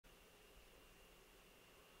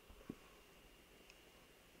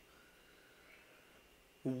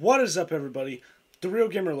What is up, everybody? The Real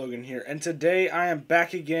Gamer Logan here, and today I am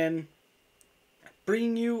back again,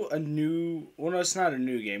 bringing you a new. Well, no, it's not a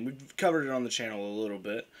new game. We've covered it on the channel a little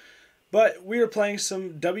bit, but we are playing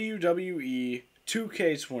some WWE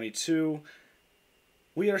 2K22.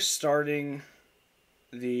 We are starting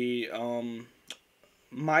the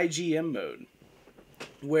My GM mode,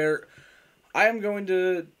 where I am going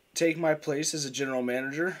to take my place as a general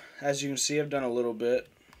manager. As you can see, I've done a little bit.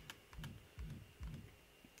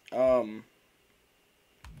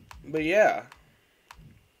 But yeah,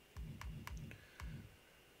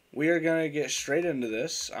 we are going to get straight into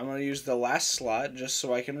this. I'm going to use the last slot just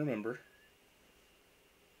so I can remember.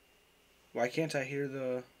 Why can't I hear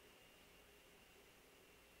the...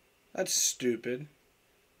 That's stupid.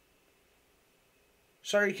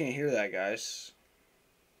 Sorry you can't hear that, guys.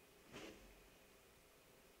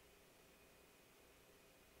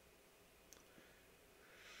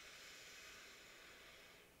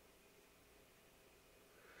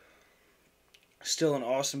 Still an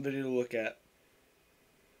awesome video to look at.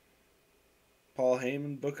 Paul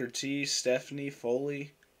Heyman, Booker T, Stephanie,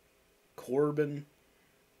 Foley, Corbin.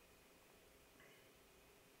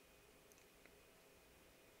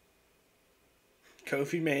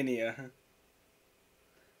 Kofi Mania.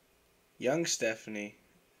 Young Stephanie.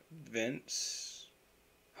 Vince.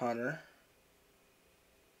 Hunter.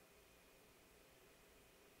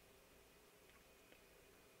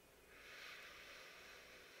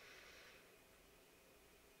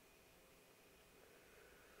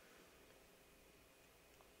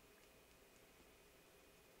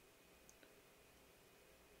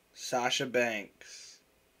 Sasha Banks,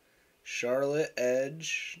 Charlotte,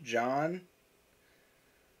 Edge, John,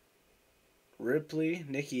 Ripley,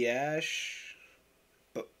 Nikki Ash,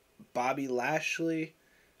 Bobby Lashley,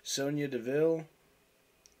 Sonya Deville.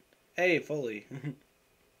 Hey, Foley.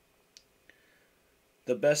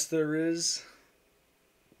 The best there is.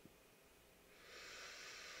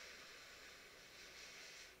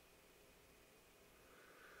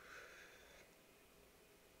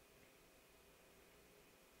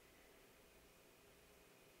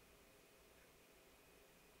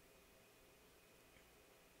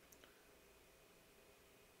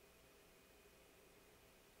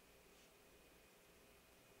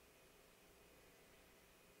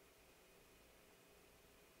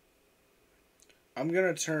 I'm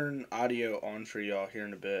going to turn audio on for y'all here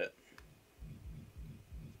in a bit.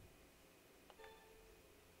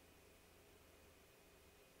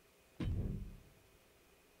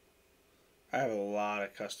 I have a lot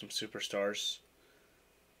of custom superstars.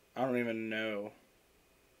 I don't even know.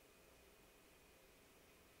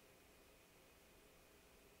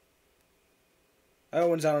 Other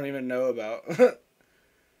ones I don't even know about.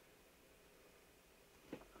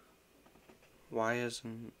 Why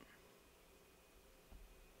isn't...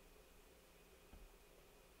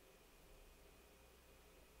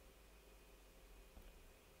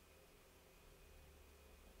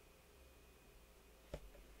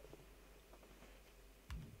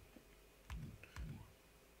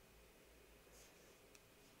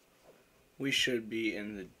 We should be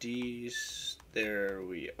in the D's. There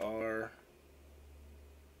we are.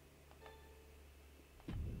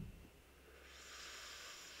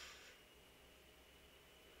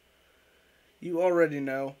 You already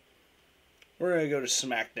know. We're going to go to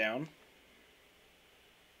SmackDown.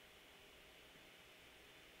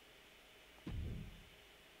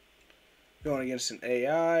 Going against an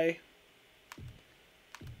AI.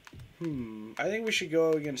 I think we should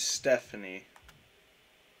go against Stephanie.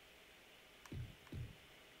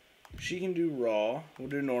 She can do Raw. We'll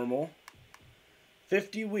do normal.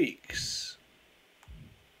 50 weeks.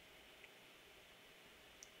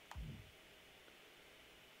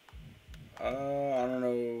 I don't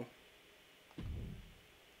know.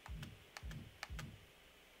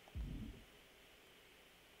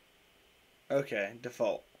 Okay,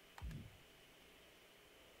 default.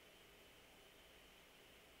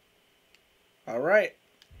 Alright.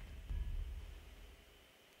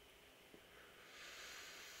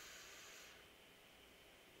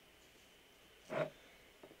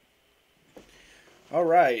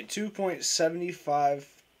 Alright, 2.75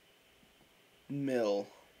 mil.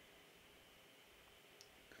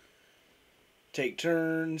 Take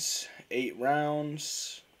turns, 8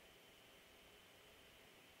 rounds,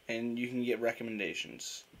 and you can get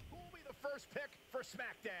recommendations. Who will be the first pick for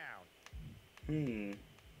SmackDown?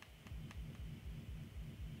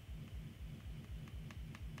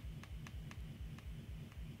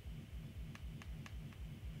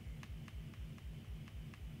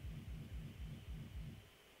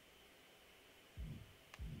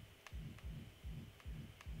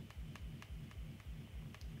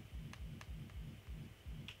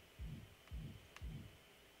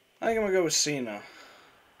 I think I'm gonna go with Cena.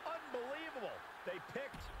 Unbelievable. They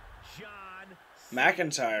picked John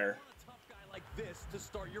McIntyre. A tough guy like this to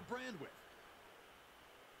start your brand with.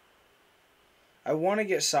 I want to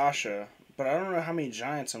get Sasha, but I don't know how many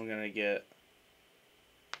Giants I'm gonna get.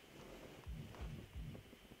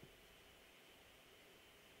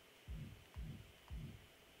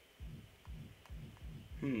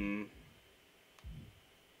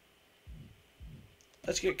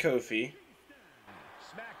 Let's get Kofi.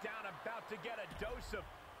 SmackDown about to get a dose of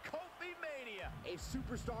Kofi Mania. A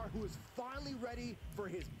superstar who is finally ready for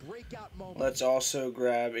his breakout moment. Let's also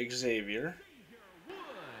grab Xavier.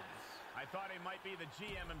 I thought he might be the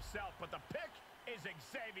GM himself, but the pick is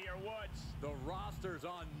Xavier Woods. The roster's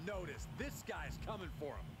on notice. This guy's coming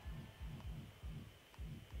for him.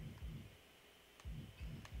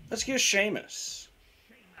 Let's get Sheamus.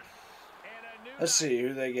 And a new Let's see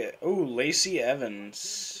who they get. Ooh, Lacey Evans.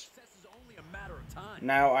 Success is only a matter of time.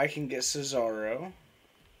 Now I can get Cesaro.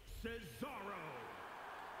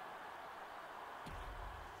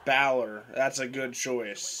 Balor. That's a good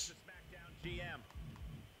choice. SmackDown GM.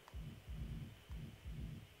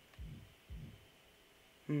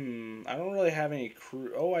 I don't really have any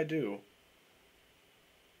crew. Oh, I do.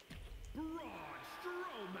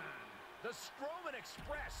 The Strowman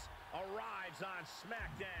Express arrives on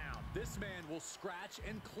SmackDown. This man will scratch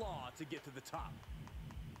and claw to get to the top.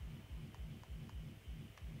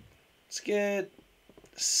 Let's get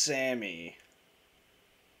Sammy.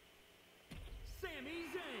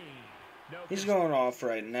 No He's going off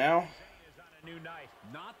right now. is on a new night.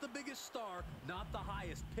 Not the biggest star, not the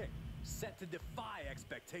highest pick. Set to defy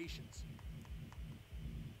expectations.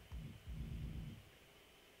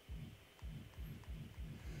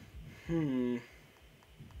 Let's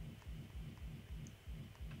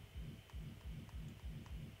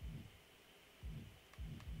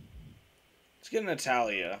get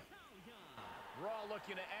Natalia. Raw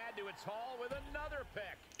looking to add to its haul with another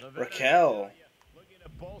pick. Raquel. Looking to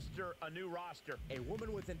bolster a new roster. A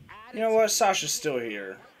woman with an attitude. You know what? Sasha's still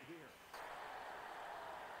here.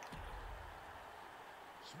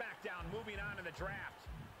 SmackDown moving on in the draft.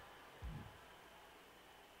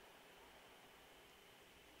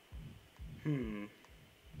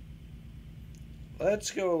 Let's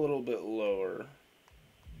go a little bit lower.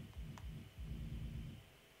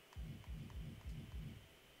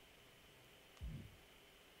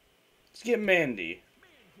 Let's get Mandy.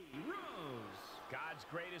 God's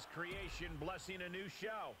greatest creation blessing a new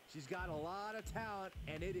show. She's got a lot of talent,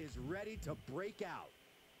 and it is ready to break out.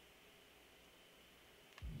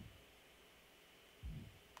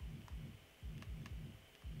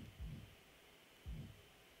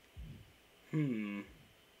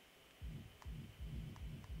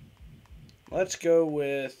 Let's go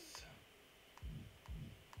with...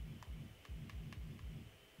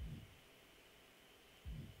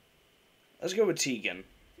 Let's go with Tegan.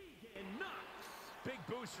 Big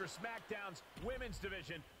boost for SmackDown's women's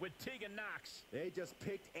division with Tegan Knox. They just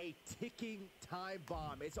picked a ticking time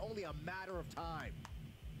bomb. It's only a matter of time.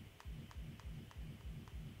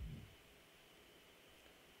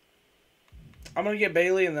 I'm going to get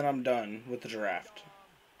Bailey and then I'm done with the draft.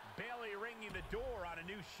 Bailey ringing the door on a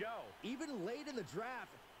new show. Even late in the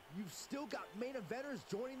draft, you've still got main eventers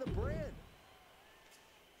joining the brand.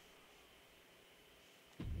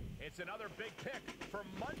 It's another big pick for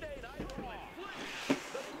Monday Night Raw. The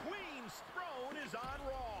Queen's throne is on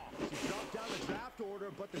Raw. She dropped down the draft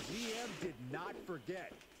order, but the GM did not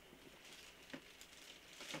forget.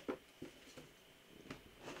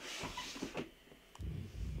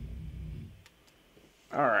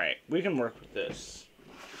 Alright, we can work with this.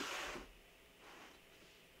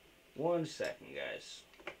 1 second, guys.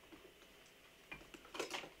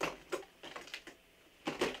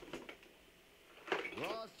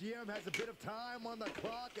 Raw's GM has a bit of time on the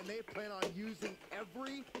clock, and they plan on using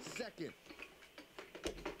every second.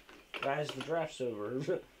 Guys, the draft's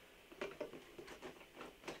over.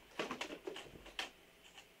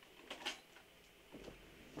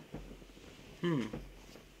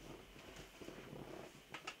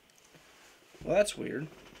 Well, that's weird.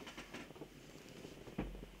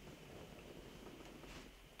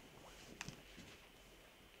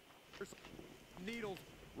 Needles.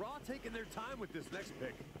 Raw taking their time with this next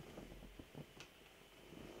pick.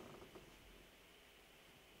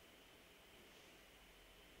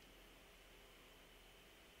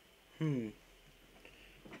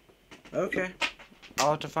 Okay.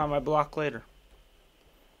 I'll have to find my block later.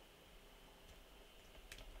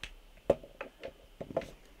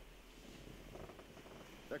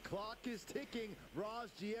 The clock is ticking. Raw's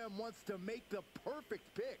GM wants to make the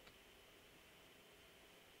perfect pick.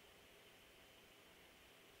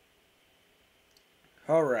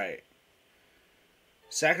 Alright.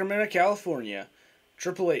 Sacramento, California.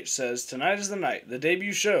 Triple H says, "Tonight is the night. The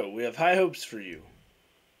debut show. We have high hopes for you."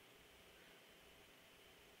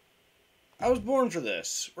 I was born for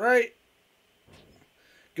this, right?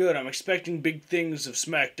 Good, I'm expecting big things of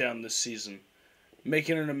SmackDown this season.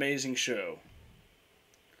 Making an amazing show.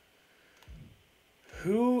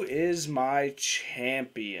 Who is my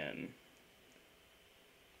champion?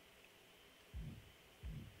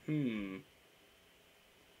 Ooh,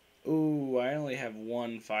 I only have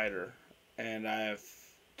one fighter. And I have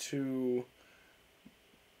three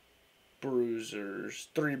bruisers.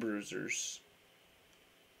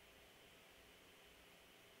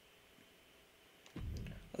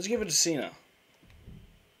 Let's give it to Cena.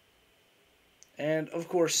 And, of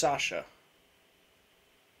course, Sasha.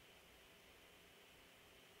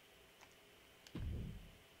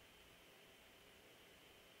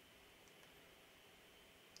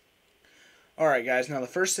 Alright, guys, now the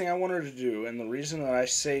first thing I wanted to do, and the reason that I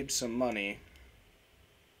saved some money...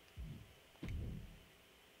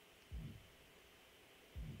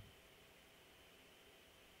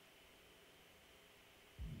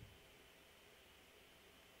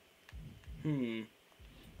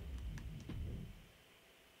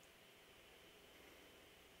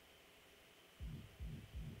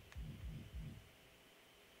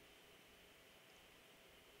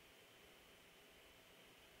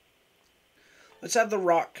 Let's have The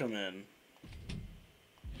Rock come in.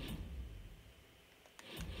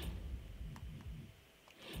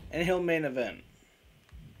 And he'll main event.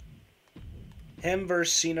 Him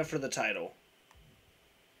versus Cena for the title.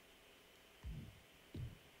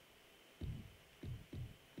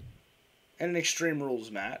 And an Extreme Rules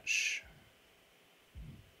match.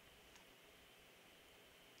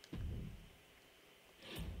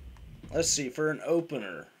 Let's see, for an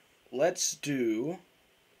opener, let's do...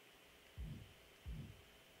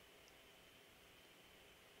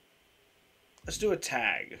 Let's do a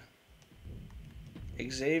tag.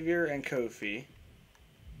 Xavier and Kofi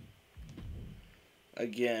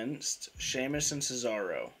against Sheamus and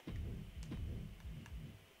Cesaro.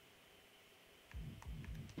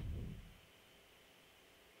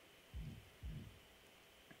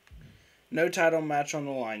 No title match on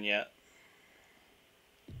the line yet.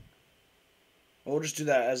 We'll just do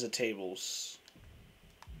that as a tables.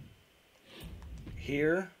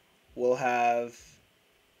 Here we'll have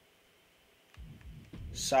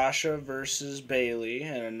Sasha versus Bayley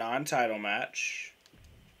in a non-title match.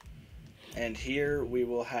 And here we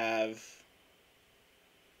will have...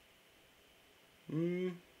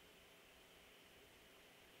 Should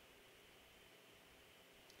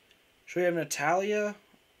we have Natalya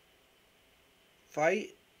fight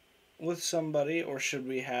with somebody, or should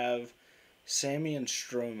we have Sammy and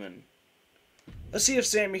Strowman? Let's see if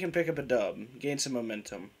Sammy can pick up a dub, gain some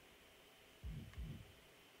momentum.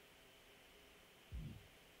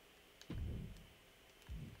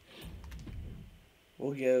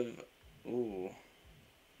 We'll give... Ooh.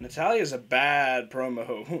 Natalya's a bad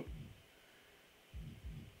promo.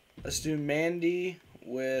 Let's do Mandy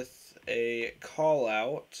with a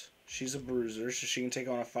call-out. She's a bruiser, so she can take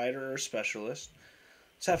on a fighter or a specialist.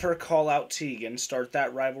 Let's have her call out Tegan, start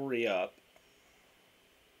that rivalry up.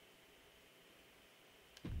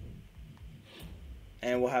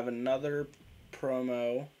 And we'll have another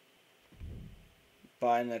promo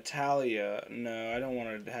by Natalya. No, I don't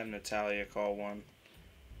want to have Natalya call one.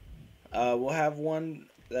 We'll have one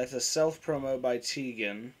that's a self-promo by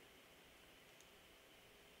Tegan.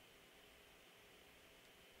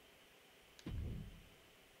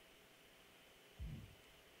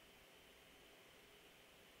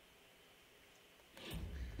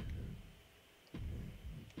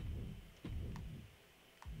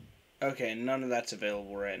 Okay, none of that's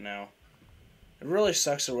available right now. It really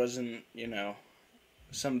sucks there wasn't, you know,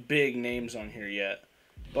 some big names on here yet.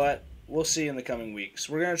 But we'll see in the coming weeks.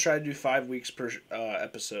 We're going to try to do 5 weeks per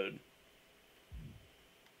episode.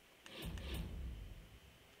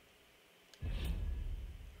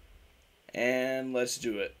 And let's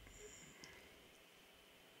do it.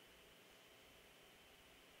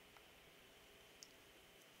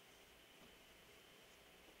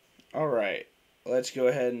 Alright, let's go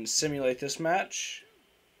ahead and simulate this match.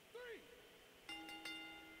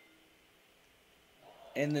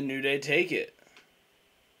 And the New Day take it.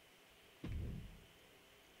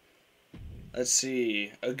 Let's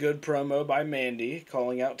see. A good promo by Mandy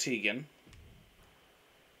calling out Tegan.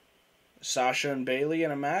 Sasha and Bayley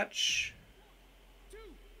in a match.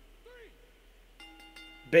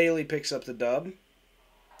 Bayley picks up the dub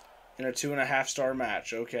in a 2.5-star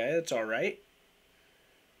match. Okay, that's alright.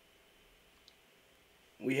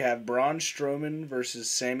 we have Braun Strowman versus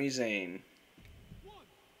Sami Zayn.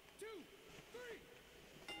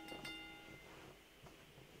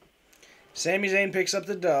 Sami Zayn picks up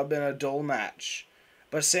the dub in a dull match,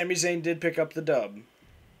 but Sami Zayn did pick up the dub.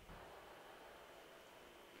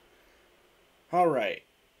 Alright.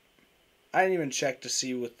 I didn't even check to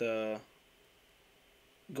see what the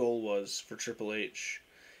goal was for Triple H.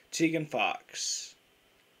 Tegan Fox.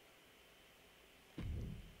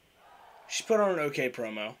 She put on an okay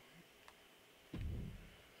promo.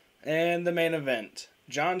 And the main event.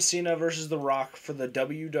 John Cena versus The Rock for the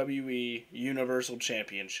WWE Universal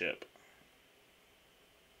Championship.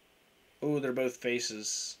 Ooh, they're both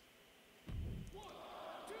faces.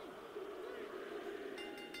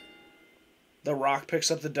 The Rock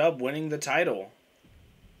picks up the dub, winning the title.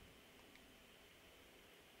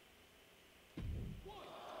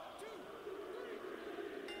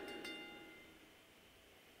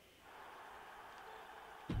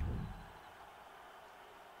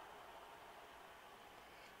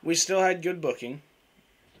 We still had good booking.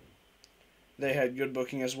 They had good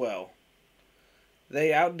booking as well.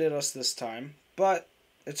 They outdid us this time, but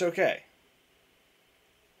it's okay.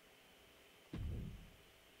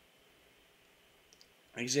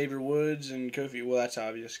 Xavier Woods and Kofi, well, that's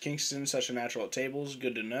obvious. Kingston, such a natural at tables,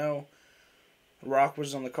 good to know. Rock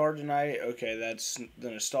was on the card tonight. Okay, that's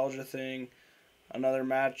the nostalgia thing. Another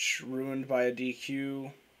match ruined by a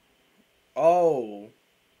DQ. Oh,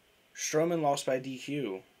 Strowman lost by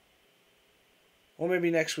DQ. Well,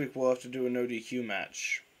 maybe next week we'll have to do a no DQ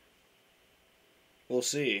match. We'll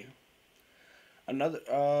see.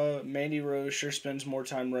 Another, Mandy Rose sure spends more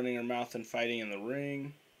time running her mouth than fighting in the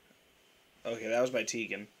ring. Okay, that was by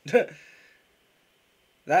Tegan.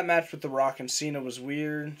 That match with The Rock and Cena was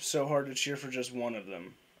weird. So hard to cheer for just one of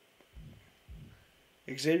them.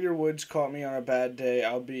 Xavier Woods caught me on a bad day.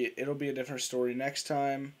 It'll be a different story next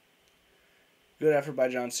time. Good effort by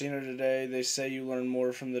John Cena today. They say you learn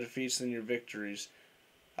more from the defeats than your victories.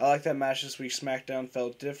 I like that match this week. SmackDown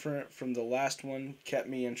felt different from the last one. Kept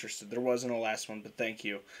me interested. There wasn't a last one, but thank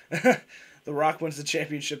you. The Rock wins the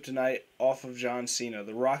championship tonight off of John Cena.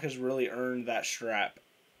 The Rock has really earned that strap.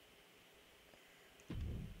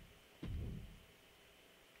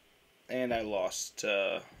 And I lost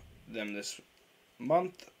to them this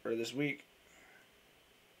month, or this week.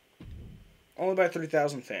 Only by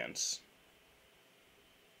 3,000 fans.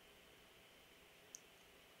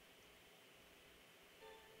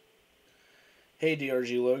 Hey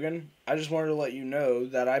DRG Logan, I just wanted to let you know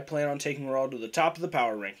that I plan on taking Raw to the top of the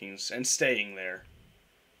power rankings and staying there.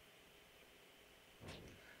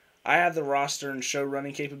 I have the roster and show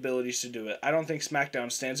running capabilities to do it. I don't think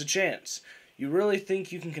SmackDown stands a chance. You really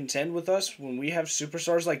think you can contend with us when we have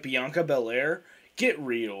superstars like Bianca Belair? Get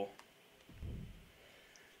real.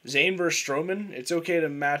 Zayn vs. Strowman, it's okay to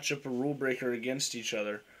match up a rule breaker against each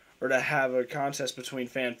other, or to have a contest between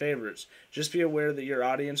fan favorites. Just be aware that your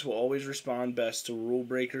audience will always respond best to rule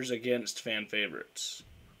breakers against fan favorites.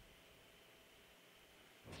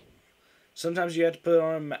 Sometimes you have to put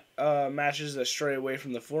on matches that stray away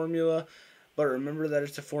from the formula, but remember that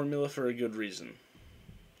it's a formula for a good reason.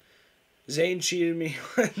 Zayn cheated me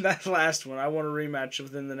in that last one. I want a rematch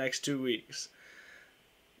within the next 2 weeks.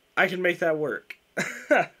 I can make that work.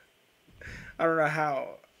 I don't know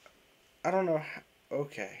how.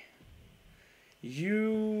 Okay.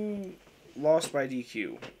 You lost by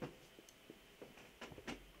DQ.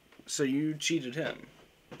 So you cheated him.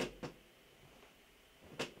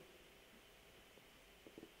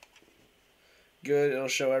 Good, it'll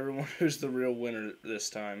show everyone who's the real winner this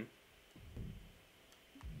time.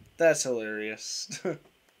 That's hilarious.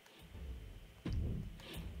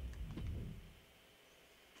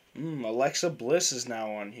 Alexa Bliss is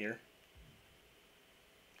now on here.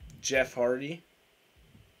 Jeff Hardy.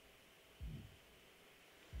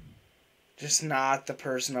 Just not the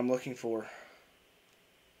person I'm looking for.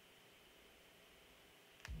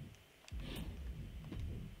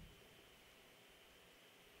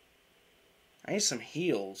 I need some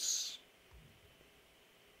heels.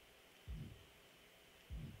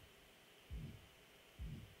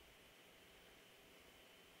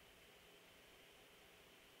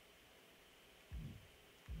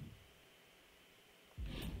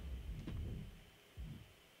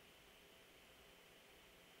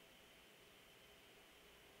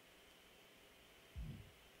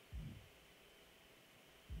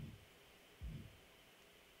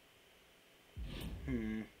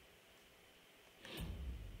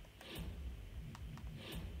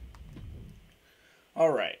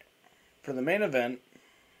 Alright. For the main event,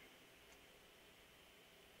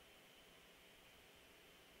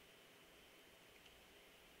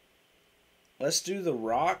 Let's do The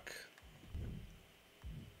Rock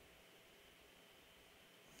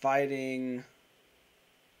fighting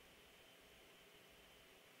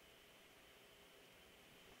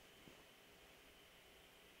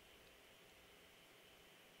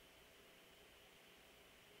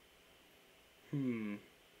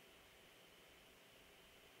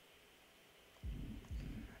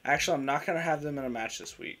Actually, I'm not going to have them in a match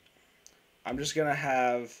this week. I'm just going to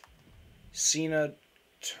have Cena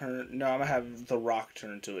turn... No, I'm going to have The Rock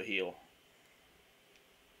turn into a heel.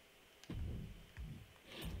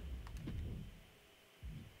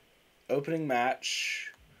 Opening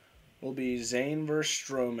match will be Zayn vs.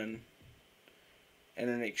 Strowman in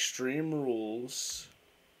an Extreme Rules.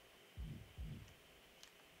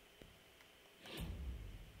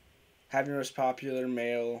 Have your most popular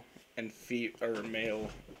male and male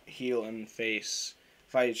heel and face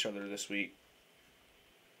fight each other this week.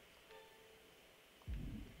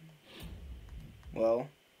 Well,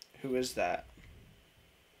 who is that?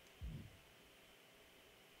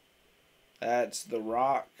 That's The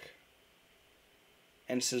Rock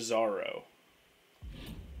and Cesaro.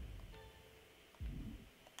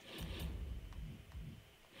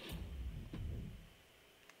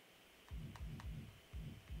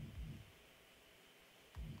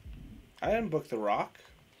 I didn't book The Rock.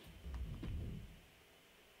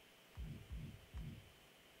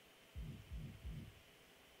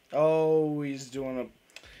 Oh, he's doing a...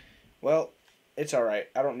 Well, it's alright.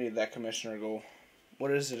 I don't need that commissioner goal.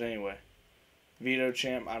 What is it anyway? Veto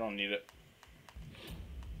champ? I don't need it.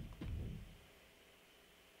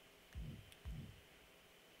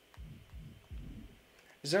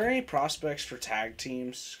 Is there any prospects for tag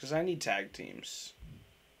teams? Because I need tag teams.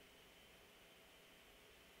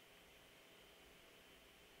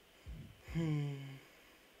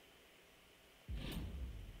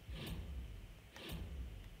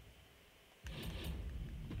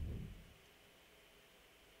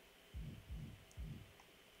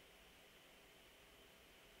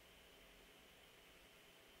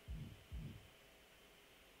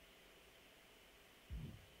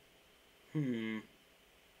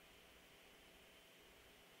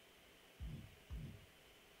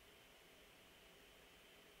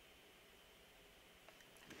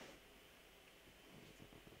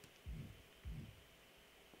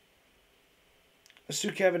 Let's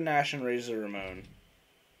do Kevin Nash and Razor Ramon.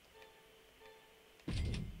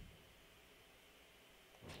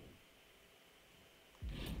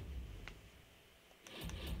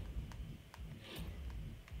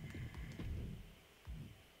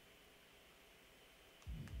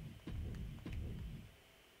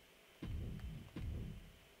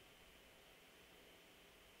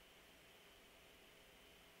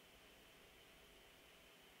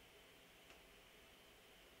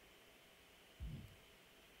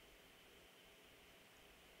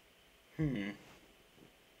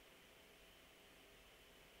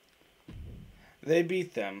 They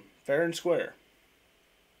beat them fair and square.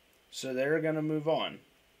 So they're going to move on.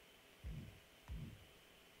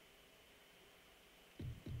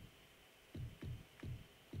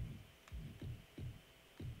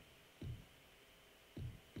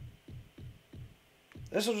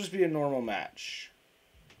 This will just be a normal match.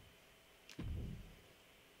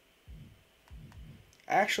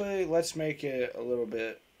 Actually, let's make it a little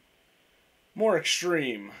bit more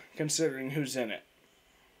extreme, considering who's in it.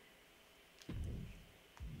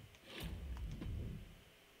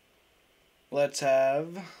 Let's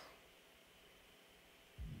have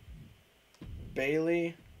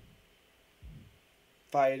Bayley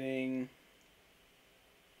fighting...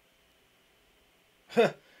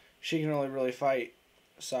 She can only really fight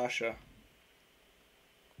Sasha.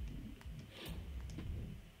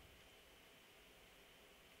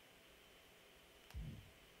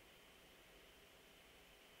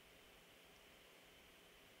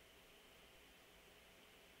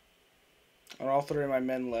 And all three of my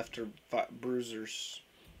men left are bruisers.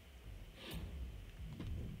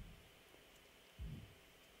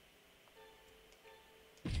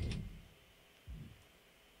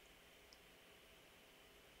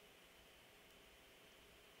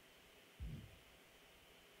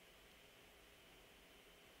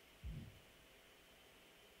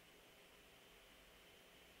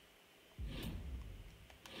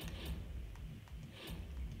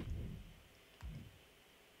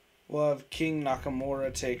 We'll have King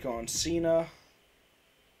Nakamura take on Cena.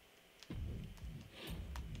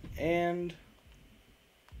 And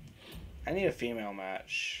I need a female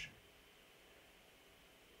match.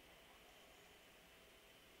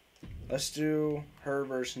 Let's do her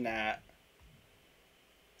versus Nat.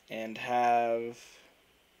 And have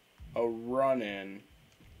a run-in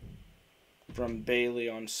from Bailey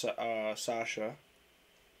on Sasha.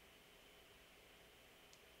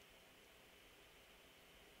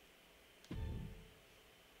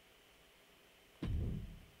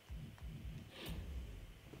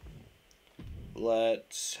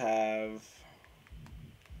 Let's have...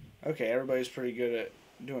 Okay, everybody's pretty good at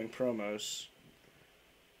doing promos.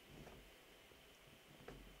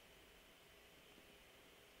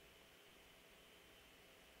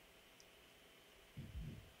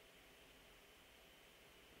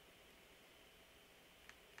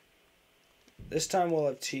 This time we'll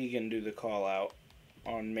have Tegan do the call out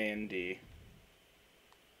on Mandy.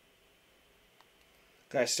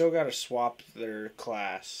 I still gotta swap their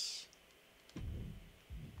class.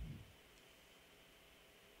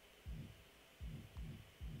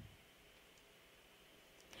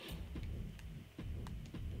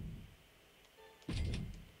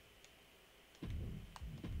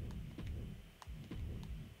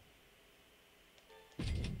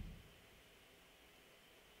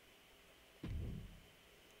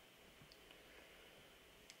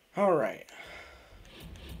 Alright.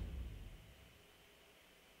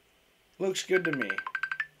 Looks good to me.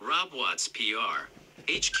 Rob Watts, PR.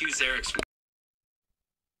 HQ's Eric's.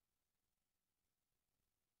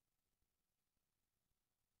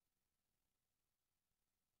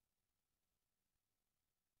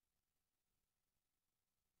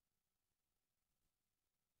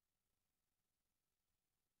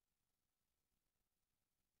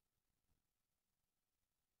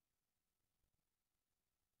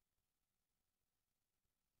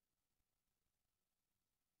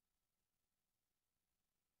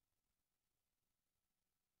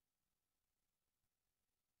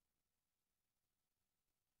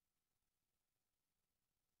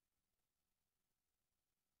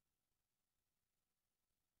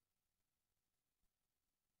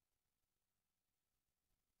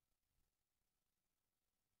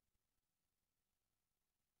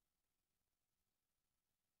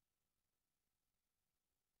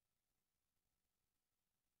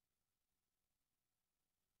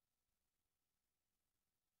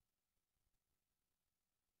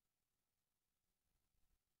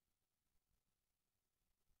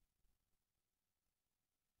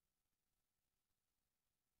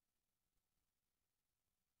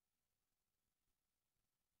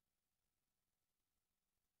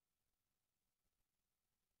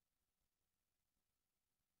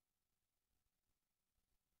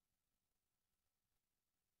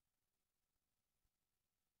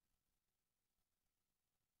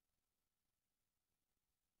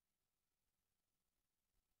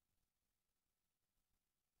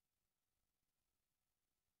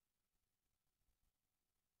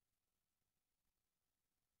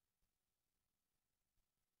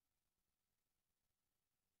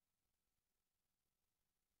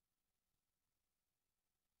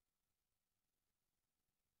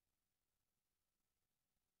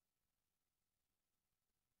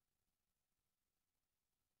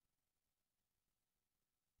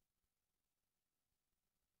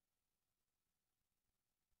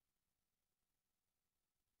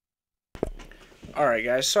 Alright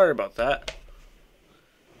guys, sorry about that.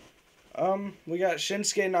 We got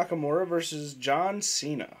Shinsuke Nakamura versus John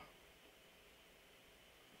Cena.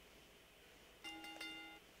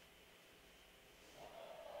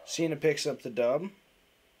 Cena picks up the dub.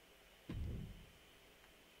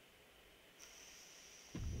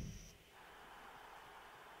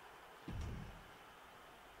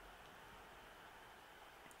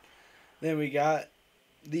 Then we got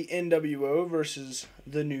the NWO versus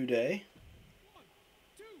the New Day.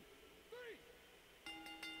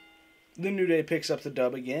 The New Day picks up the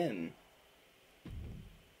dub again.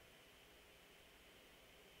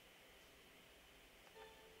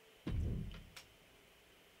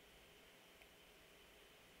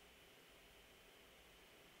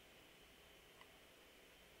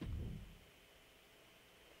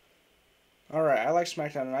 Alright, I like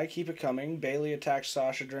SmackDown and I keep it coming. Bailey attacks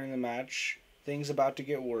Sasha during the match. Things about to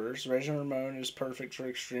get worse. Razor Ramon is perfect for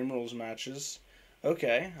Extreme Rules matches.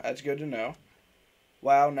 Okay, that's good to know.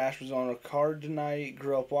 Wow, Nash was on a card tonight.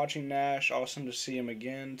 Grew up watching Nash. Awesome to see him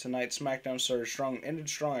again. Tonight, SmackDown started strong, ended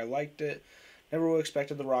strong. I liked it. Never would have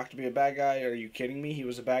expected The Rock to be a bad guy. Are you kidding me? He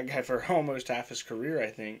was a bad guy for almost half his career, I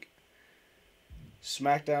think.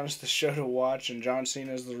 SmackDown is the show to watch, and John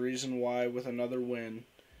Cena is the reason why with another win.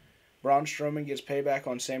 Braun Strowman gets payback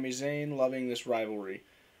on Sami Zayn. Loving this rivalry.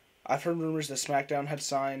 I've heard rumors that SmackDown had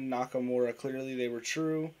signed Nakamura. Clearly, they were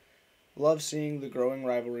true. Love seeing the growing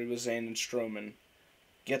rivalry with Zayn and Strowman.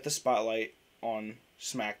 Get the spotlight on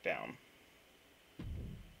SmackDown.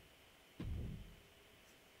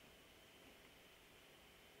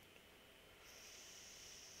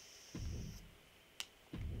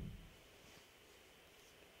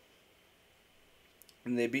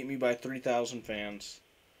 And they beat me by 3,000 fans.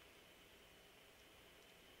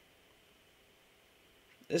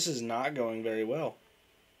 This is not going very well.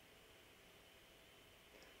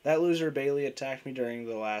 That loser Bailey attacked me during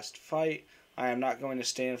the last fight. I am not going to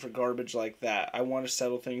stand for garbage like that. I want to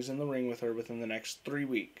settle things in the ring with her within the next 3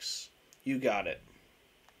 weeks. You got it.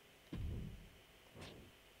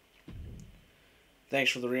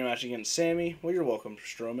 Thanks for the rematch against Sammy. Well, you're welcome,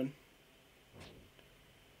 Strowman.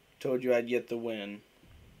 Told you I'd get the win.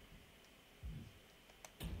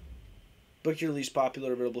 Book your least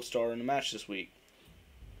popular available star in the match this week.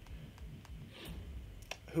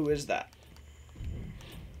 Who is that?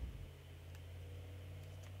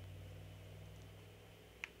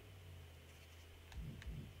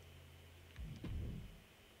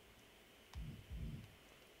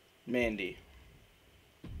 Mandy.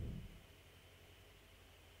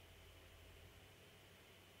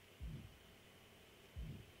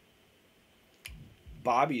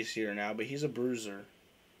 Bobby's here now, but he's a bruiser.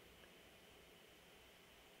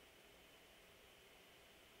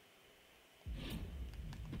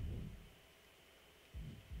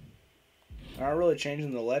 Not really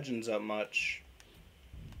changing the legends up much.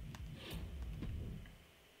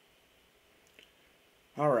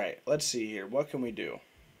 Alright, let's see here. What can we do?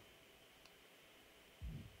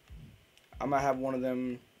 I'm going to have one of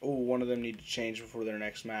them... Oh, one of them need to change before their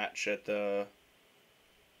next match at the...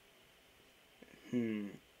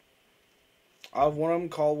 I'll have one of them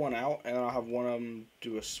call one out, and I'll have one of them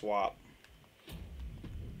do a swap.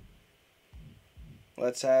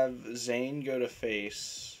 Let's have Zayn go to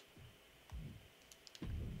face.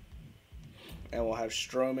 And we'll have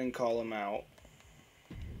Strowman call him out.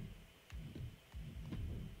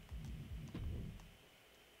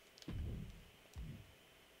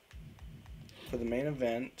 For the main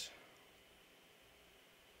event,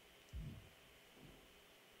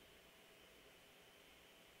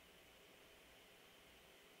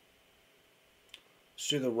 let's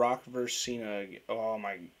do The Rock versus Cena. Oh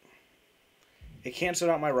my. It canceled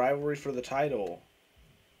out my rivalry for the title.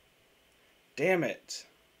 Damn it.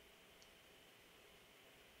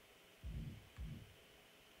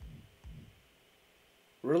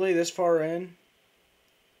 Really, this far in?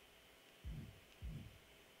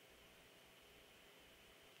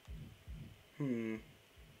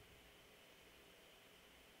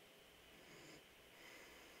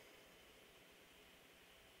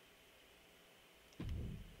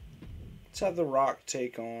 Let's have The Rock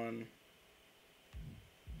take on...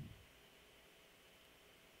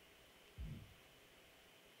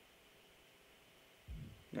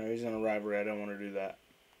 No, he's in a rivalry. I don't want to do that.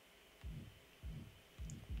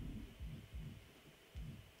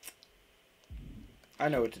 I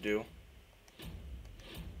know what to do.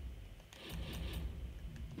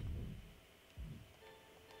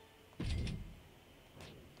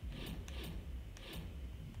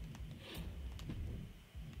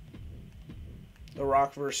 The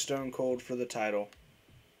Rock vs. Stone Cold for the title.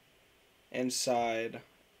 Inside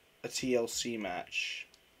a TLC match.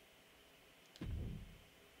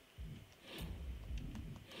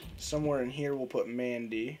 Somewhere in here we'll put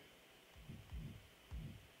Mandy.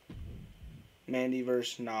 Mandy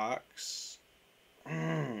versus Knox.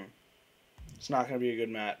 It's not going to be a good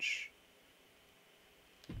match.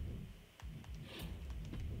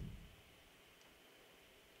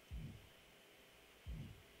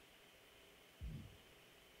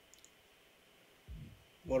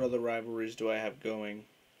 What other rivalries do I have going?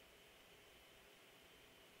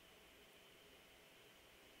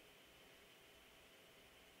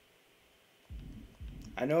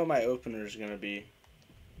 I know what my opener is going to be.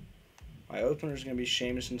 My opener is going to be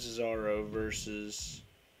Sheamus and Cesaro versus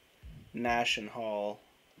Nash and Hall.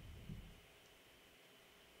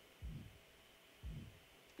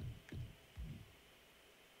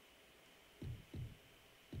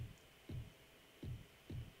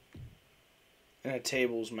 In a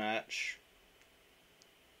tables match.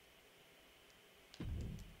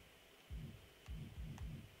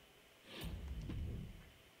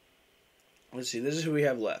 Let's see, this is who we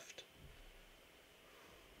have left.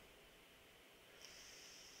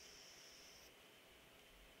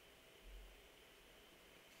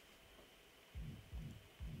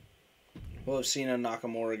 We'll have Cena and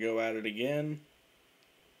Nakamura go at it again.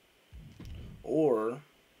 Or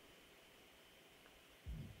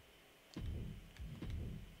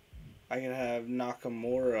I could have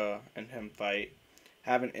Nakamura and him fight.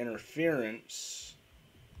 Have an interference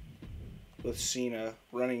with Cena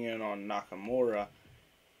running in on Nakamura.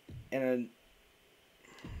 And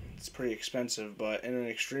it's pretty expensive, but in an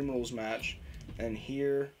Extreme Rules match. And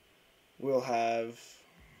here we'll have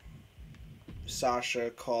Sasha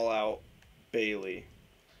call out Bailey.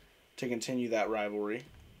 to continue that rivalry.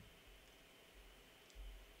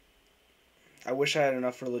 I wish I had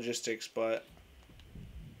enough for logistics, but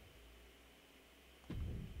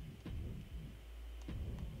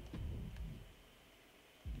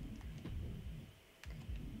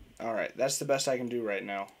alright, that's the best I can do right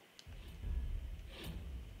now.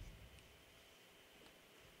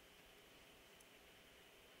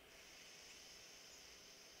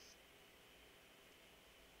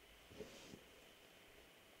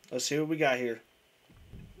 Let's see what we got here.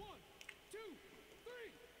 1, 2, 3.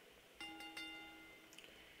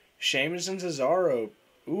 Sheamus and Cesaro.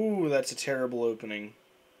 Ooh, that's a terrible opening.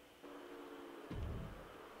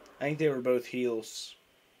 I think they were both heels.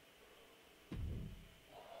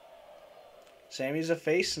 Sammy's a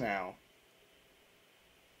face now.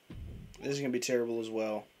 This is going to be terrible as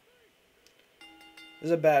well. This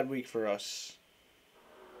is a bad week for us.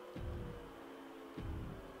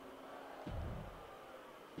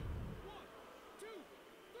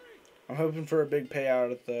 I'm hoping for a big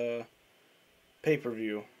payout at the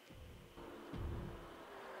pay-per-view.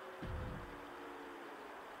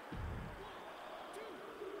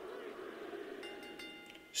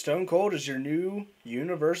 Stone Cold is your new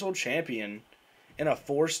Universal Champion in a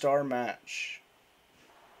 4-star match.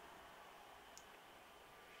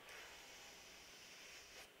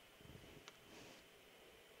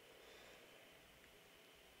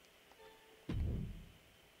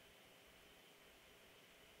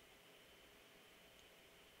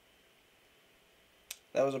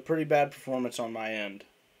 That was a pretty bad performance on my end.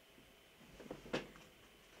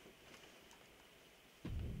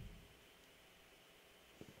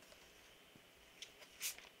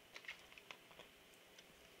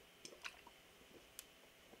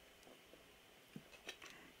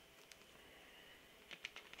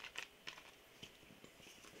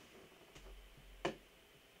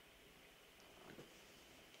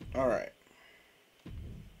 All right.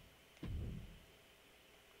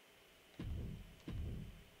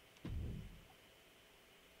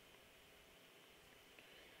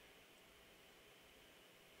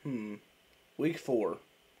 Week 4.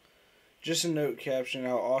 Just a note caption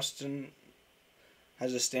how Austin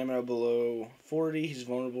has a stamina below 40. He's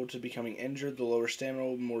vulnerable to becoming injured. The lower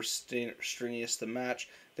stamina, the more strenuous the match,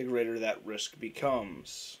 the greater that risk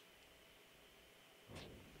becomes.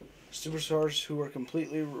 Superstars who are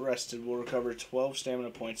completely rested will recover 12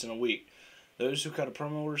 stamina points in a week. Those who cut a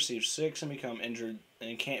promo will receive 6 and become injured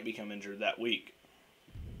and can't become injured that week.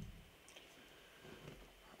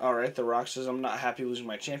 Alright, The Rock says, I'm not happy losing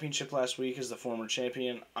my championship last week as the former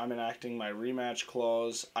champion. I'm enacting my rematch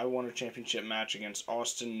clause. I won a championship match against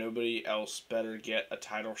Austin. Nobody else better get a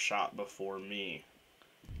title shot before me.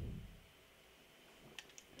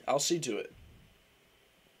 I'll see to it.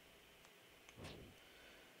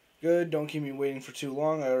 Good, don't keep me waiting for too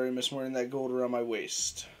long. I already miss wearing that gold around my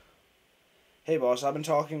waist. Hey boss, I've been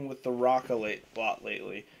talking with The Rock a lot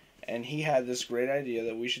lately, and he had this great idea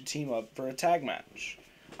that we should team up for a tag match.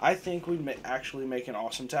 I think we'd actually make an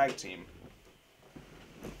awesome tag team.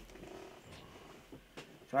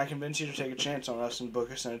 Can I convince you to take a chance on us and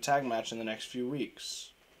book us in a tag match in the next few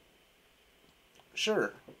weeks?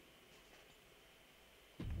 Sure.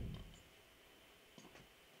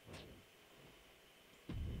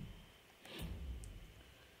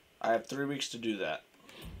 I have 3 weeks to do that.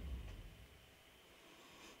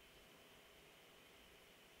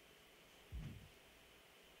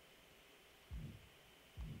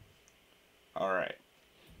 Alright.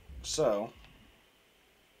 So,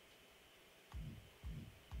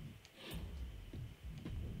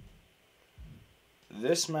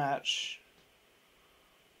 this match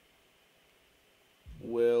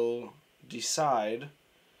will decide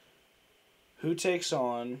who takes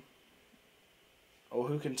on or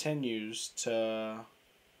who continues to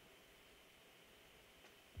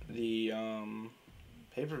the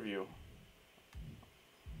pay-per-view.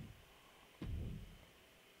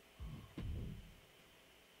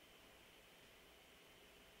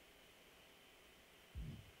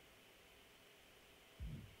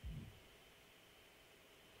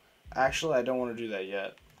 Actually, I don't want to do that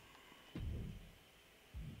yet.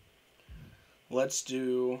 Let's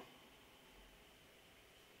do...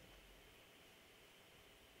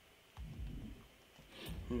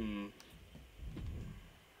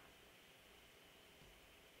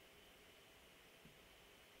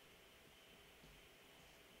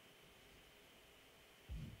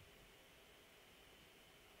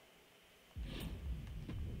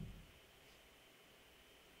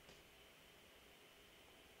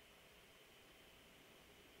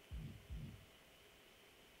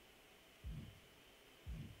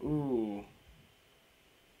 Ooh.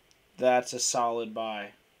 That's a solid buy.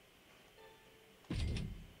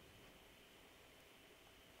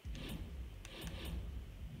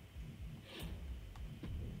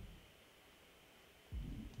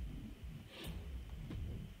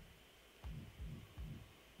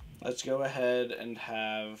 Let's go ahead and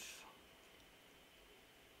have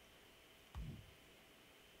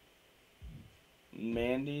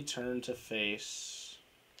Mandy turn to face.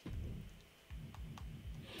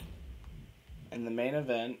 In the main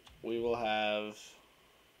event, we will have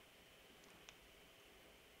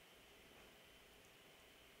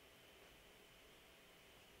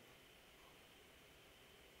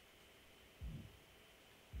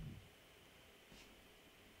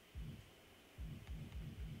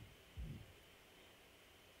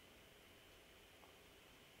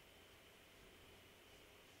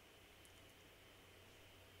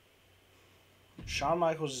Shawn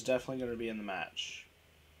Michaels is definitely going to be in the match.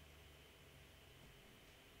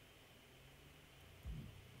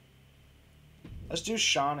 Let's do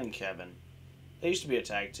Shawn and Kevin. They used to be a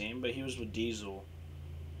tag team, but he was with Diesel.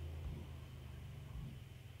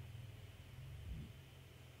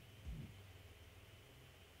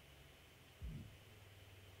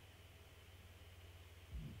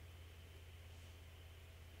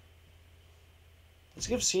 Let's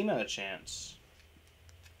give Cena a chance.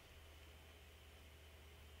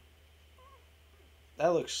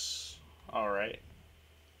 That looks alright.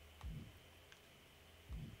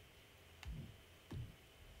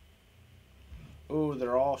 Ooh,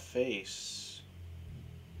 they're all face.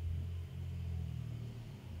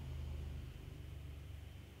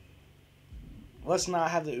 Let's not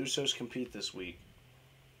have the Usos compete this week.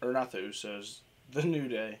 Or not the Usos, the New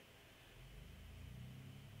Day.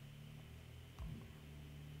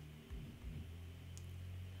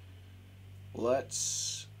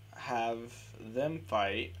 Let's have them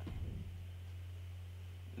fight.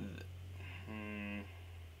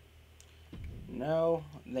 No,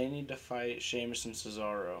 they need to fight Sheamus and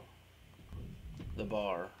Cesaro. The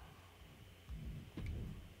Bar.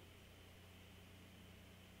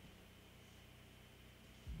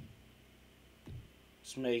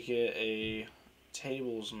 Let's make it a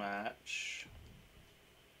tables match.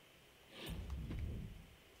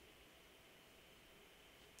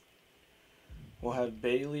 We'll have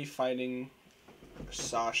Bayley fighting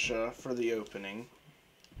Sasha for the opening.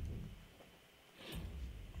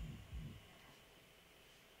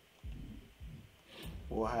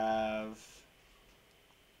 We'll have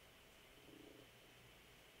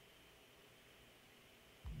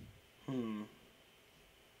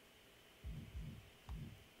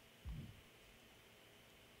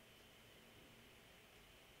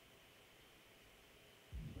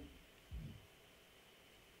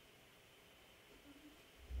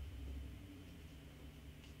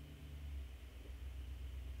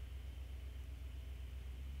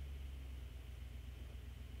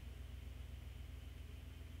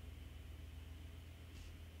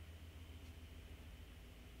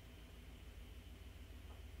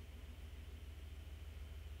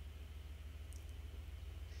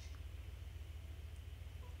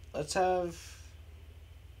let's have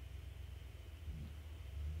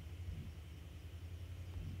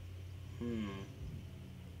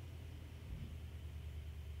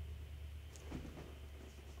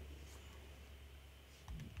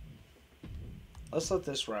let's let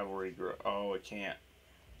this rivalry grow. Oh, it can't.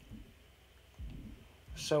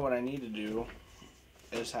 So what I need to do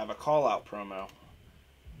is have a call-out promo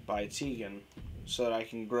by Tegan so that I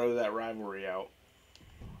can grow that rivalry out.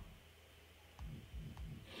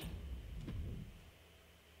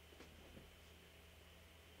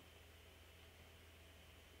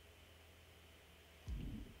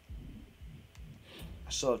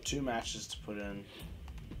 I still have 2 matches to put in.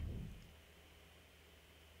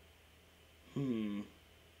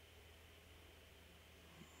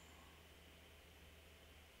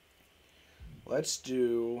 Let's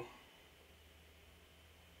do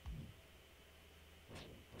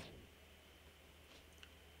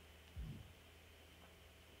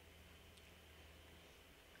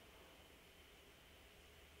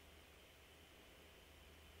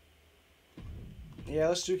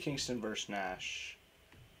let's do Kingston versus Nash.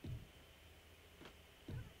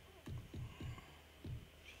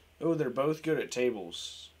 Oh, they're both good at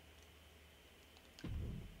tables.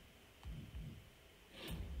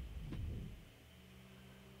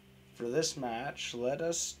 For this match, let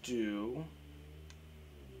us do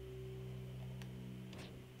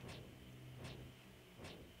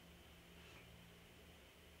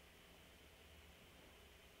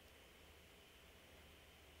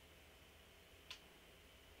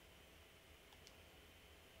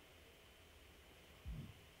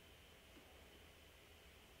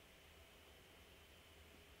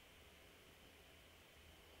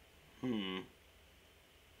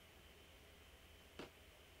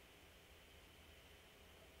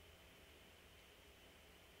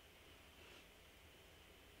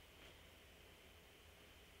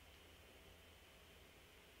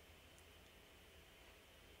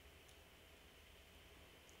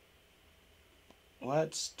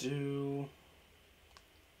let's do...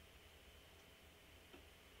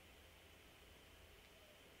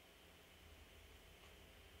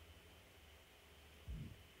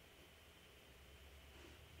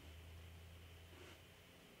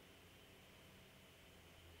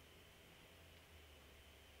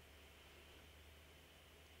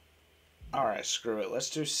 Alright, screw it. Let's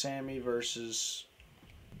do Sammy versus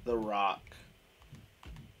The Rock.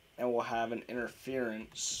 And we'll have an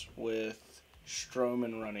interference with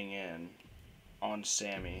Strowman running in on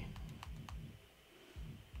Sammy.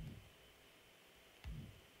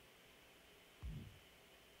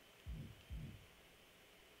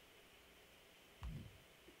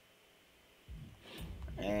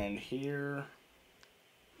 And here...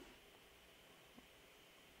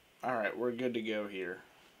 Alright, we're good to go here.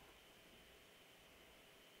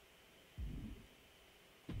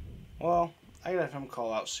 Well, I gotta have him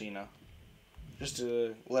call out Cena. Just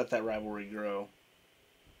to let that rivalry grow.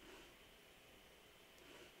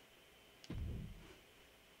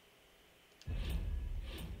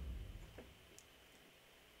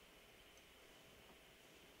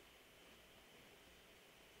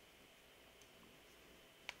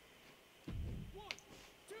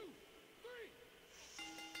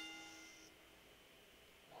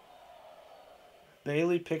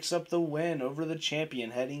 Bayley picks up the win over the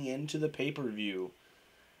champion heading into the pay-per-view.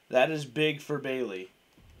 That is big for Bayley.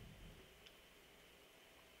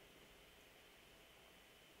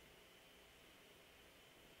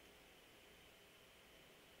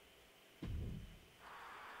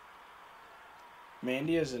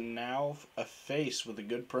 Mandy is now a face with a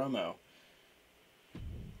good promo.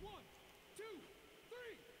 1, 2,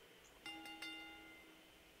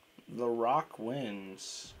 3. The Rock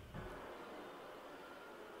wins.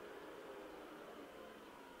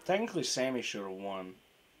 Technically, Sammy should have won.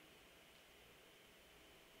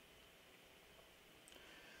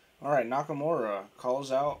 Alright, Nakamura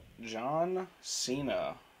calls out John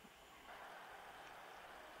Cena.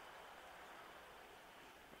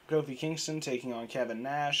 Kofi Kingston taking on Kevin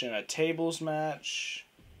Nash in a tables match.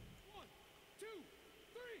 1, 2,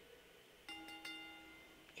 3.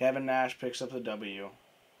 Kevin Nash picks up the W.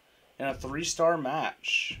 In a 3-star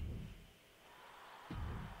match.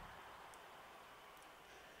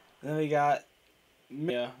 Then we got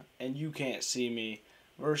Mia and You Can't See Me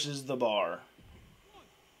versus The Bar. 1,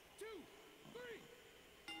 2,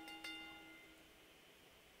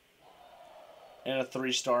 3. In a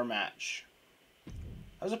 3-star match.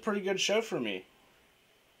 That was a pretty good show for me.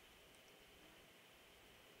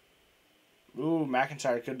 Ooh,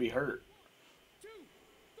 McIntyre could be hurt. 2,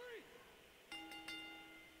 3.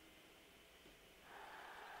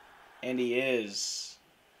 And he is.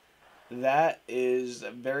 That is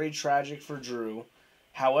very tragic for Drew.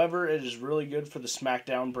 However, it is really good for the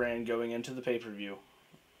SmackDown brand going into the pay-per-view. 1,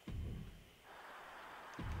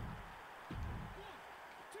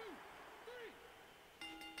 2, 3.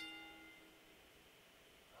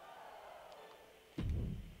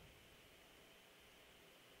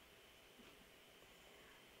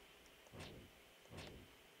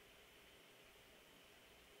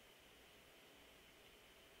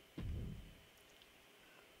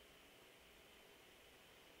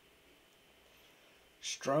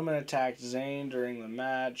 Strowman attacked Zayn during the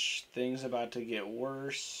match. Things about to get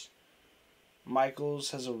worse.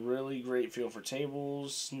 Michaels has a really great feel for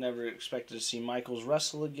tables. Never expected to see Michaels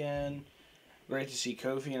wrestle again. Great to see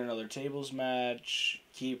Kofi in another tables match.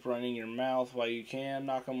 Keep running your mouth while you can.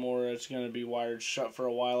 Nakamura is going to be wired shut for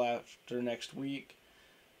a while after next week.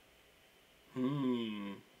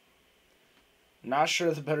 Not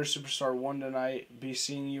sure the better superstar won tonight. Be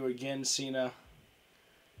seeing you again, Cena.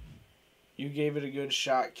 You gave it a good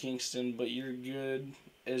shot, Kingston, but your good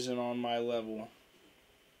isn't on my level.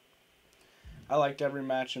 I liked every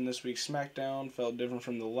match in this week's SmackDown. Felt different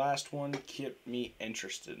from the last one. Kept me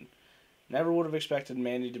interested. Never would have expected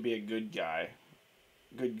Mandy to be a good guy.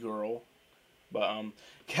 Good girl. But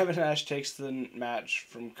Kevin Nash takes the match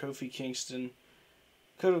from Kofi Kingston.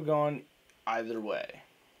 Could have gone either way.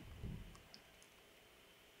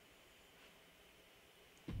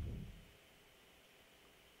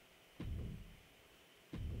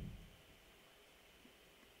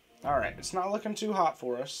 Alright, it's not looking too hot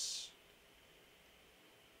for us.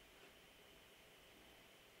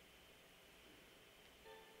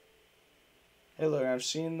 Hey look, I've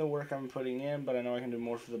seen the work I'm putting in, but I know I can do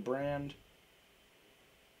more for the brand.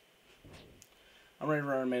 I'm ready to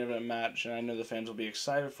run a main event match, and I know the fans will be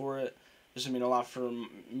excited for it. This will mean a lot for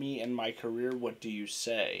me and my career. What do you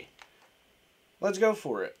say? Let's go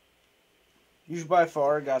for it. You by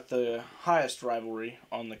far got the highest rivalry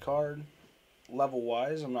on the card.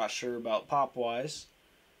 level-wise. I'm not sure about pop-wise.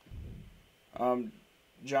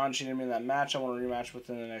 John cheated me in that match. I want to rematch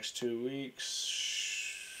within the next 2 weeks.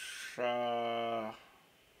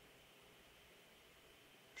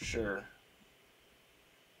 Sure.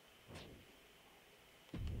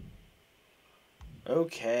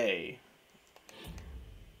 Okay.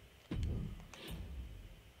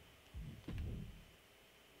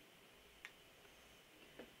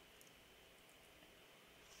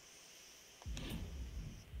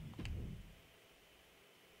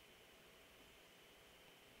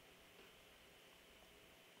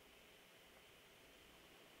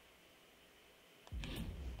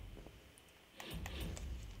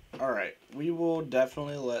 Alright, we will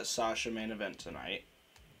definitely let Sasha main event tonight.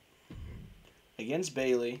 Against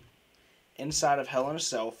Bayley, inside of Hell in a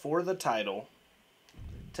Cell for the title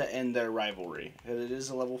to end their rivalry. It is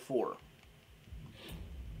a level 4.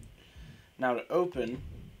 Now to open,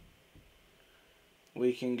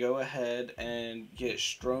 we can go ahead and get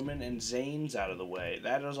Strowman and Zayn's out of the way.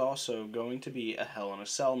 That is also going to be a Hell in a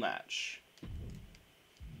Cell match.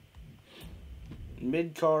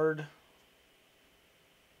 Mid-card,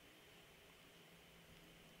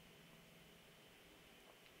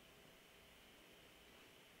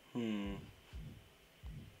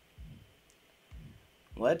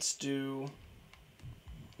 let's do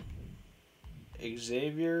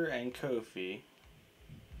Xavier and Kofi.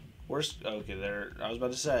 Okay, there. I was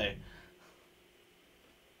about to say.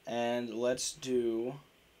 And let's do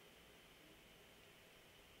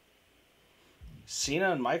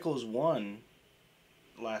Cena and Michaels won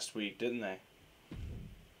last week, didn't they?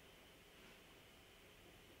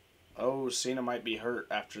 Oh, Cena might be hurt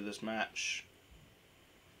after this match.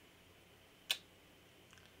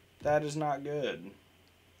 That is not good.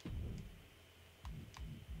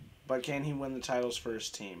 But can he win the titles for his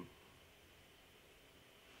team?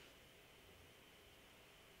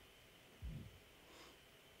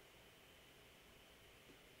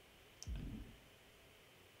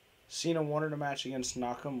 Cena wanted a match against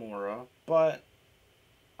Nakamura, but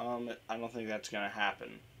I don't think that's going to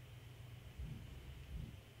happen.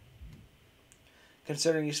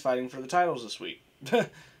 Considering he's fighting for the titles this week.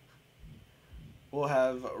 We'll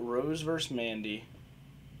have Rose versus Mandy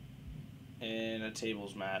in a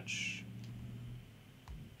tables match.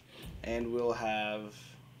 And we'll have...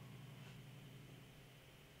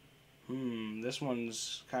 this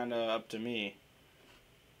one's kind of up to me.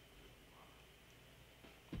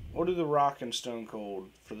 We'll do The Rock and Stone Cold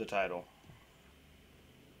for the title.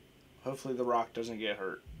 Hopefully The Rock doesn't get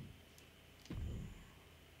hurt.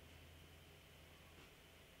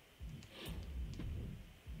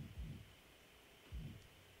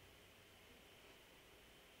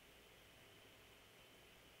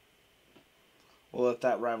 We'll let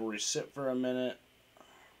that rivalry sit for a minute.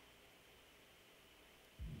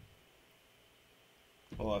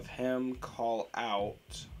 We'll have him call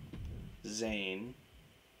out Zayn.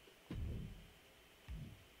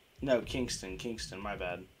 No, Kingston, my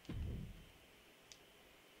bad.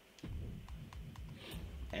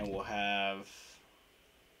 And we'll have...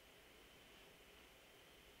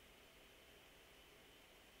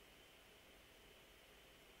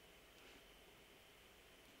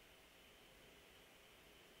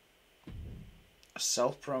 a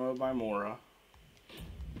self-promo by Mora.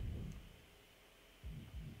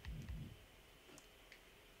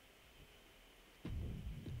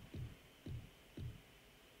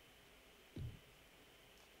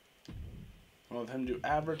 We'll have him do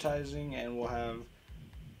advertising, and we'll have...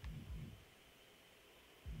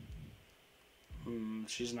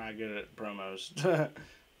 she's not good at promos.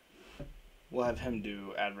 We'll have him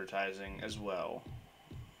do advertising as well.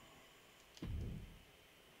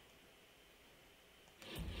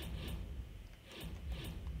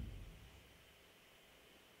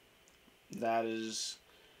 That is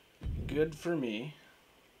good for me.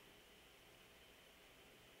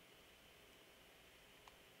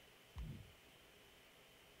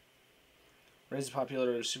 Raise the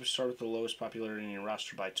popularity of Superstar with the lowest popularity in your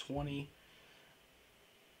roster by 20.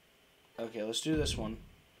 Okay, let's do this one.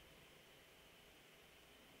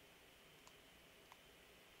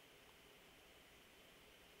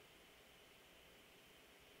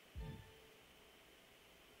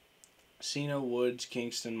 Cena, Woods,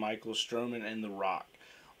 Kingston, Michaels, Strowman, and The Rock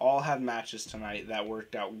all have matches tonight that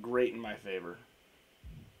worked out great in my favor.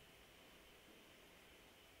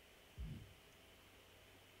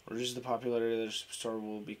 Reduce the popularity of the superstar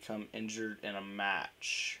will become injured in a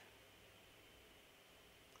match.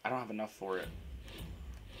 I don't have enough for it.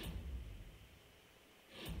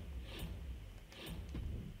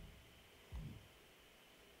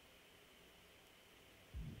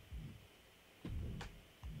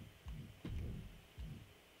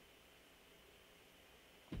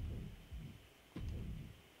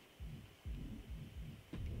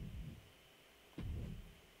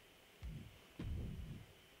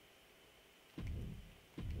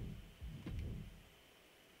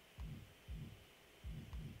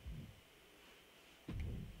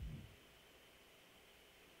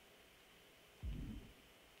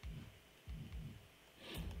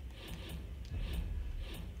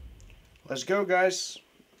 Let's go, guys.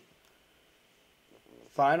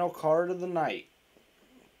 Final card of the night.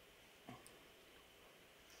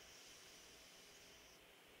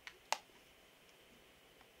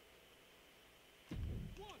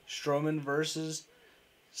 Strowman versus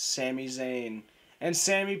Sami Zayn. And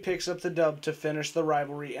Sami picks up the dub to finish the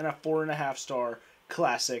rivalry in a 4.5-star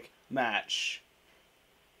classic match.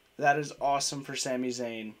 That is awesome for Sami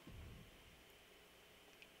Zayn.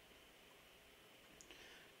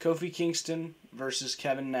 Kofi Kingston versus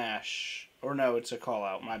Kevin Nash. Or no, it's a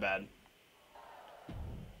call-out. My bad.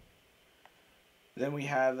 Then we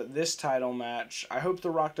have this title match. I hope The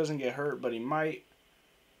Rock doesn't get hurt, but he might.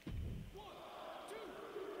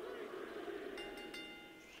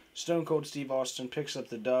 Stone Cold Steve Austin picks up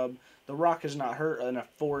the dub. The Rock is not hurt in a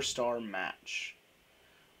 4-star match.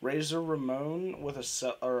 Razor Ramon with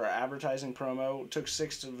a advertising promo took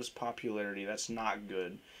 6 of his popularity. That's not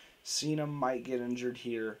good. Cena might get injured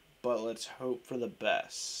here, but let's hope for the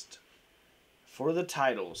best. For the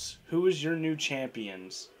titles, who is your new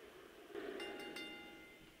champions?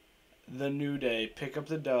 The New Day pick up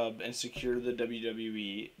the dub and secure the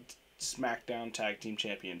WWE SmackDown Tag Team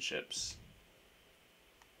Championships.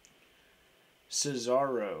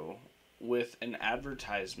 Cesaro with an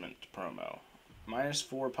advertisement promo.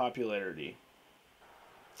 -4 popularity.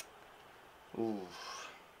 Ooh.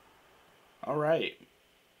 Alright.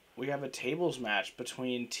 We have a tables match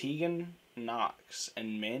between Tegan Nox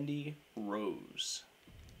and Mandy Rose.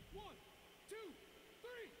 1, 2,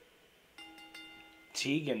 3.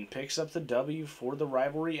 Tegan picks up the W for the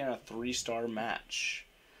rivalry in a 3-star match.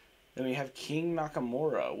 Then we have King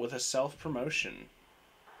Nakamura with a self-promotion.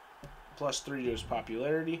 +3 to his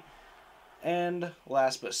popularity. And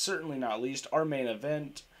last but certainly not least, our main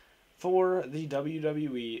event for the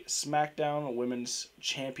WWE SmackDown Women's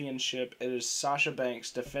Championship. It is Sasha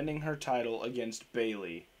Banks defending her title against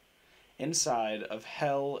Bayley inside of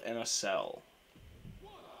Hell in a Cell.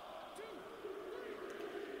 1, 2,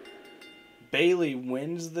 3. Bayley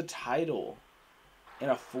wins the title in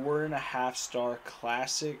a 4.5-star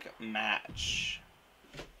classic match.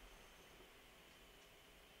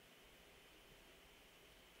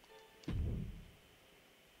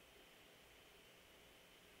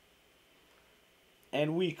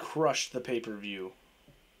 And we crushed the pay-per-view.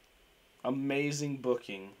 Amazing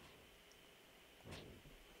booking.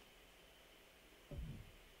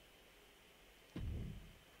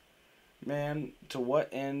 Man, what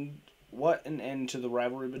an end to the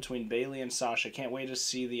rivalry between Bayley and Sasha. Can't wait to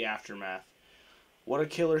see the aftermath. What a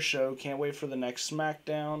killer show. Can't wait for the next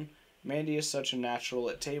SmackDown. Mandy is such a natural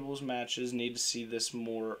at tables matches. Need to see this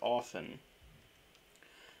more often.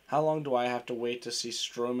 How long do I have to wait to see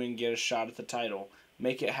Strowman get a shot at the title?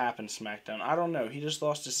 Make it happen, SmackDown. I don't know. He just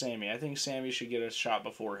lost to Sami. I think Sami should get a shot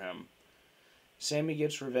before him. Sami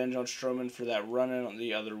gets revenge on Strowman for that run-in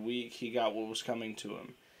the other week. He got what was coming to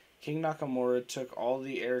him. King Nakamura took all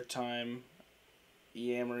the airtime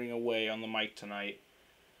yammering away on the mic tonight.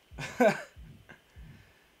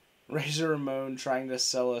 Razor Ramon trying to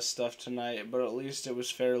sell us stuff tonight, but at least it was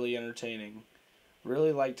fairly entertaining.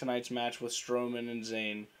 Really liked tonight's match with Strowman and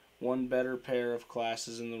Zayn. One better pair of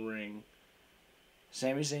classes in the ring.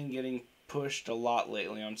 Sami Zayn getting pushed a lot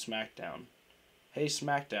lately on SmackDown. Hey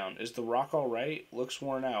SmackDown, is The Rock alright? Looks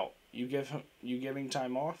worn out. You giving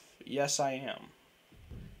time off? Yes, I am.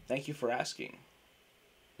 Thank you for asking.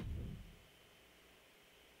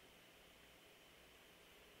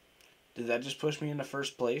 Did that just push me into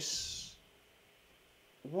first place?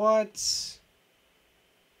 What?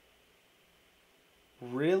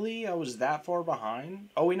 Really? I was that far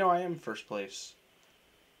behind? Oh, we know I am first place.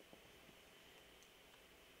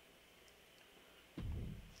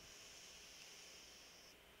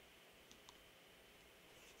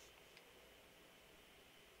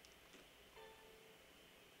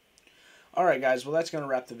 Alright guys, well that's going to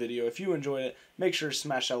wrap the video. If you enjoyed it, make sure to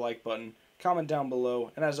smash that like button, comment down below,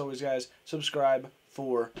 and as always guys, subscribe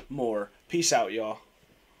for more. Peace out y'all.